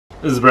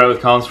This is Brett with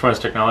Collins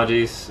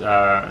Technologies.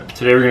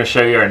 Today we're going to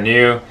show you our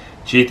new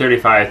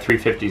G35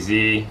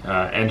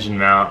 350Z engine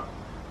mount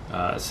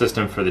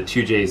system for the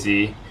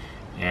 2JZ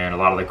and a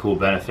lot of the cool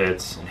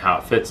benefits and how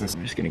it fits. I'm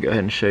just going to go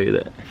ahead and show you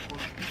that.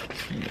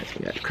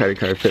 We got credit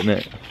card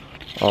fitment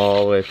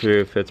all the way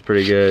through, fits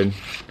pretty good.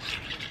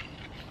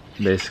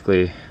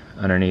 Basically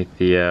underneath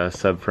the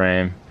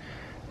subframe,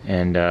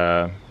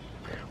 and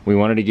we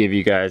wanted to give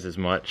you guys as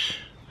much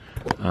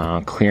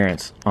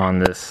clearance on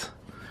this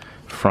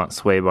front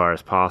sway bar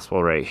as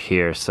possible right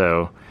here,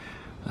 so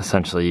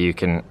essentially you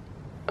can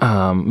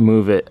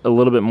move it a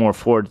little bit more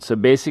forward. So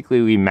basically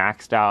we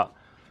maxed out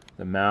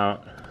the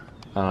mount,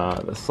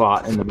 the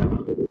slot in the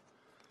mount.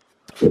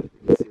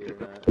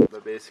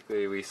 But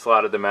basically we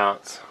slotted the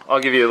mounts.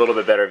 I'll give you a little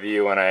bit better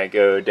view when I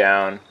go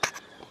down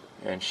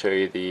and show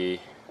you the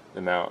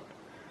mount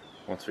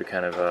once we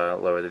kind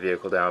of lower the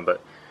vehicle down. But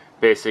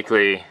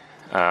basically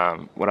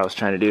what I was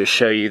trying to do is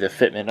show you the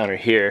fitment under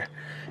here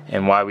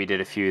and why we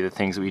did a few of the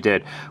things we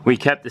did. We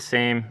kept the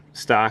same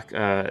stock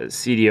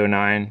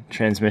CD09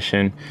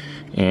 transmission,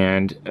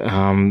 and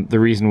the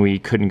reason we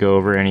couldn't go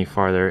over any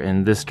farther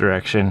in this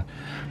direction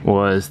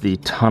was the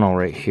tunnel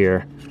right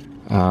here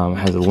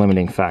has a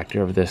limiting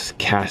factor of this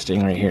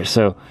casting right here.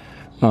 So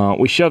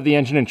we shoved the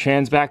engine and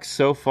trans back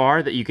so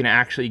far that you can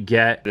actually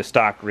get the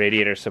stock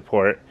radiator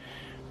support,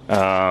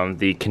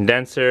 the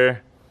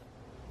condenser,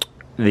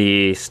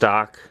 the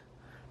stock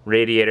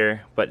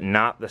radiator, but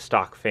not the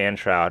stock fan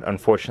shroud.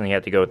 Unfortunately, you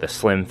have to go with the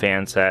slim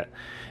fan set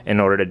in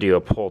order to do a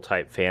pull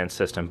type fan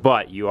system,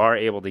 but you are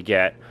able to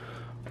get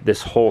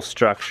this whole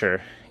structure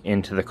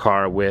into the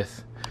car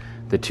with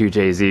the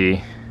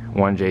 2JZ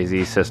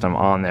 1JZ system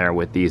on there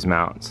with these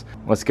mounts.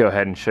 Let's go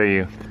ahead and show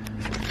you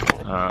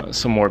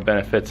some more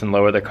benefits and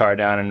lower the car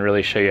down and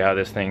really show you how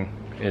this thing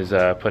is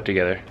put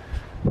together.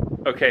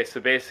 Okay, so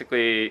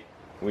basically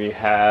we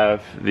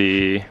have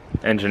the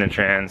engine and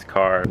trans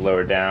car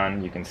lowered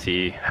down. You can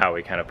see how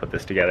we kind of put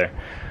this together.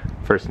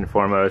 First and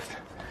foremost,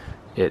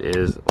 it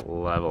is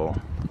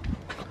level,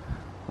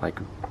 like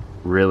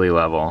really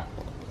level.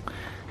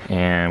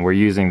 And we're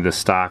using the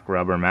stock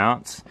rubber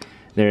mounts.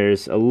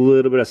 There's a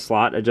little bit of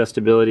slot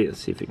adjustability. Let's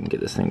see if we can get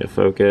this thing to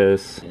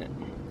focus.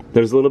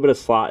 There's a little bit of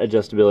slot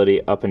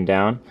adjustability up and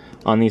down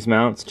on these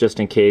mounts,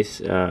 just in case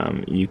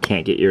you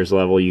can't get yours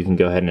level. You can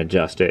go ahead and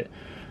adjust it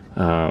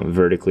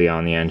vertically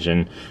on the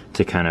engine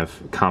to kind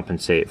of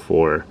compensate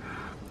for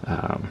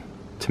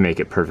to make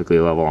it perfectly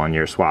level on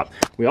your swap.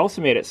 We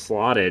also made it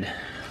slotted.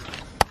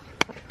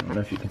 I don't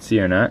know if you can see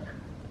or not.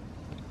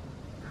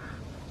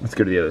 Let's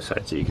go to the other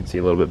side so you can see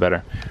a little bit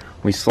better.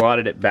 We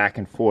slotted it back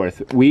and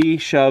forth. We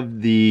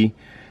shoved the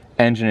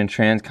engine and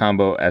trans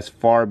combo as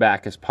far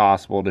back as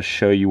possible to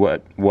show you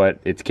what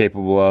it's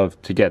capable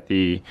of to get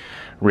the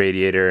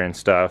radiator and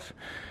stuff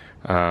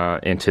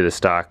into the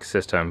stock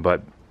system.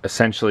 But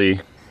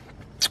essentially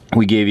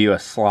we gave you a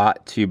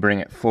slot to bring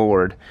it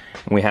forward.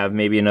 We have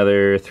maybe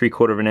another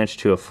 3/4 of an inch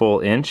to a full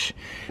inch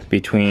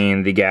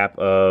between the gap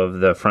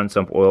of the front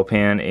sump oil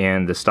pan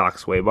and the stock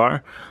sway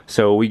bar.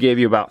 So we gave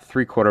you about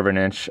 3/4 of an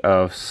inch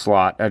of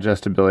slot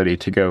adjustability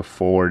to go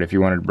forward if you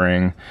wanted to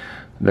bring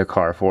the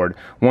car forward.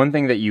 One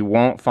thing that you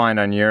won't find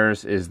on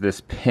yours is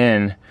this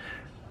pin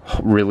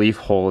relief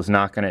hole is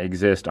not going to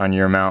exist on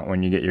your mount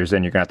when you get yours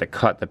in. You're going to have to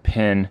cut the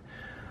pin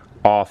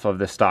off of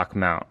the stock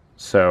mount.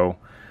 So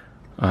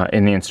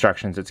in the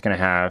instructions, it's going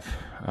to have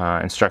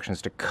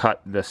instructions to cut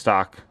the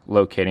stock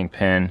locating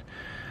pin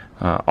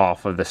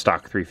off of the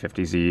stock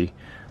 350Z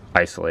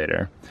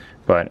isolator.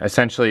 But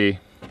essentially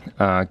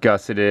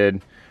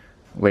gusseted,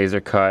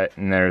 laser cut,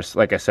 and there's,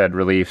 like I said,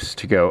 reliefs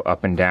to go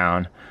up and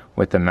down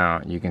with the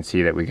mount. You can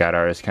see that we got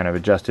ours kind of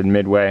adjusted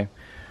midway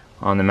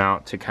on the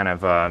mount to kind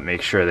of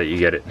make sure that you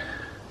get it,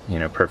 you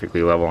know,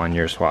 perfectly level on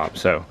your swap.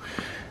 So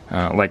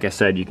like I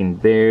said, you can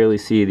barely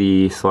see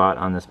the slot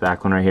on this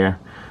back one right here,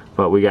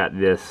 but we got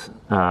this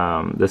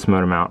this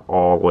motor mount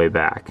all the way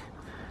back.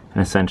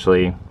 And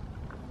essentially,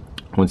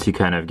 once you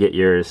kind of get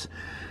yours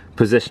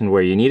positioned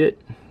where you need it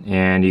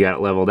and you got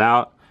it leveled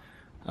out,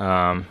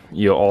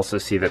 you'll also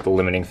see that the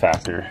limiting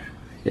factor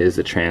is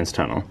the trans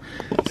tunnel.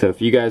 So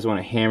if you guys want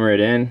to hammer it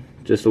in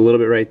just a little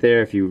bit right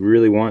there, if you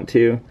really want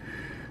to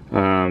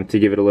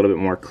give it a little bit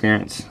more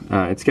clearance,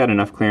 it's got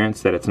enough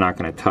clearance that it's not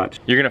going to touch.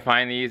 You're going to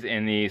find these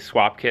in the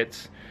swap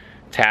kits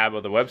tab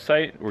of the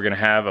website. We're going to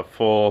have a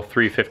full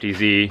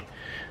 350Z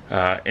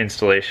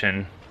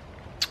installation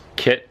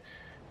kit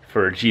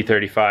for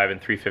G35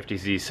 and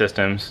 350Z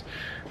systems.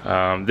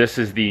 This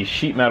is the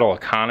sheet metal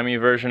economy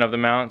version of the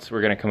mounts.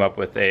 We're going to come up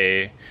with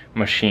a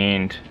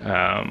machined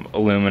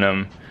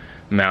aluminum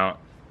mount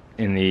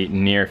in the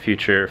near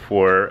future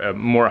for a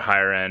more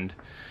higher end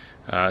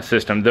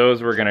system.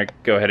 Those we're going to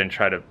go ahead and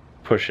try to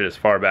push it as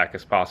far back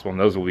as possible, and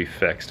those will be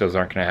fixed. Those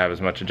aren't going to have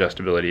as much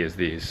adjustability as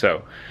these.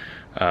 So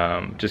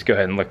just go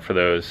ahead and look for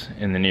those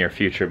in the near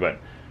future. But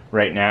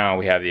right now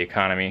we have the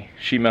economy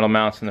sheet metal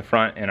mounts in the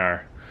front and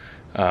our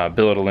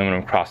billet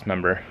aluminum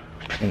crossmember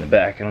in the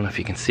back. I don't know if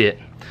you can see it,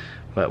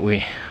 but we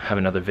have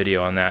another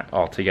video on that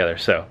all together.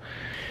 So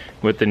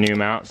with the new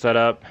mount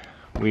setup,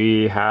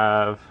 we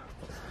have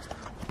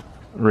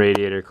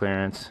radiator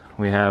clearance.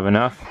 We have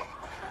enough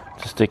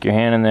to stick your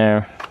hand in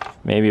there,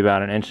 maybe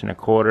about 1.25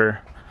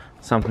 inches,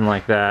 something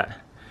like that.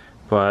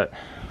 But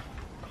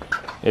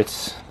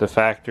it's the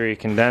factory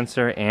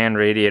condenser and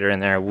radiator in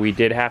there. We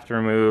did have to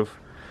remove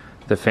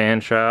the fan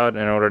shroud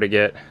in order to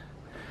get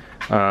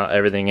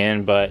everything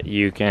in, but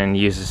you can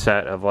use a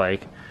set of,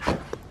 like,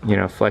 you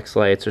know, flex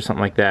lights or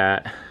something like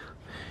that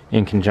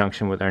in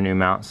conjunction with our new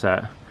mount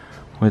set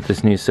with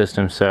this new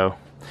system. So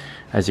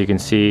as you can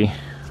see,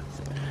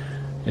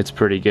 it's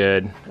pretty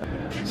good.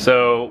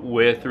 So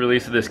with the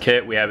release of this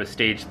kit, we have a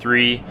stage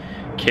 3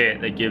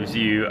 kit that gives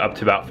you up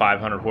to about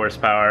 500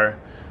 horsepower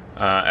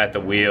at the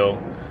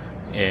wheel.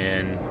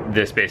 In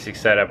this basic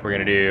setup, we're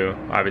gonna do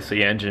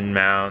obviously engine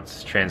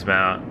mounts, trans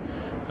mount,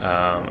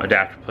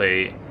 adapter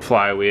plate,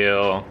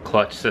 flywheel,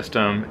 clutch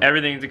system,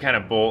 everything to kind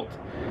of bolt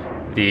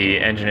the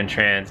engine and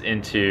trans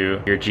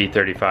into your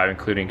G35,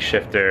 including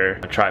shifter,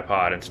 a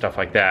tripod, and stuff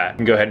like that. You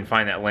can go ahead and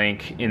find that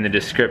link in the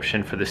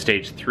description for the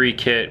stage 3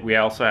 kit. We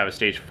also have a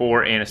stage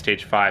 4 and a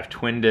stage 5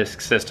 twin disc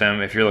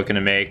system. If you're looking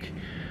to make,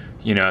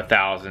 you know,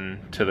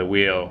 1,000 to the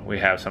wheel, we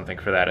have something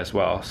for that as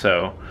well.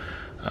 So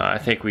I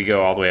think we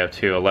go all the way up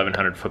to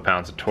 1,100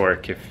 foot-pounds of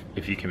torque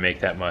if you can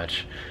make that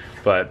much.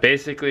 But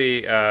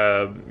basically,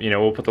 you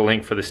know, we'll put the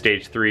link for the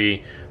stage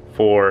 3,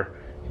 4,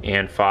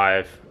 and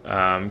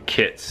 5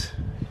 kits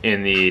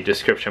in the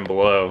description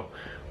below,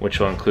 which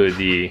will include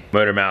the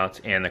motor mounts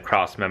and the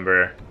cross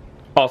member.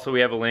 Also, we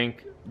have a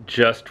link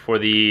just for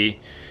the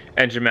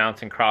engine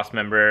mounts and cross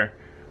member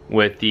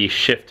with the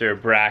shifter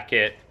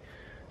bracket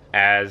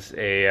as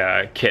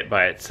a kit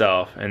by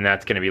itself, and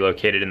that's going to be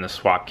located in the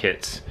swap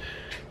kits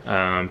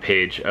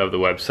page of the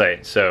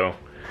website. So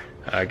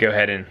go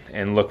ahead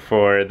and look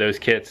for those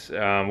kits.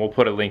 We'll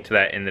put a link to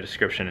that in the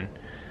description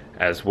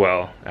as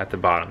well at the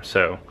bottom.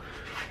 So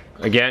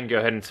again, go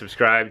ahead and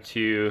subscribe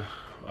to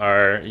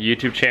our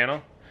YouTube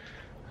channel,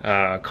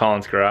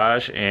 Colin's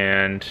Garage,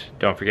 and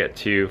don't forget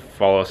to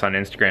follow us on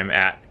Instagram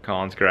at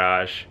Colin's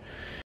Garage.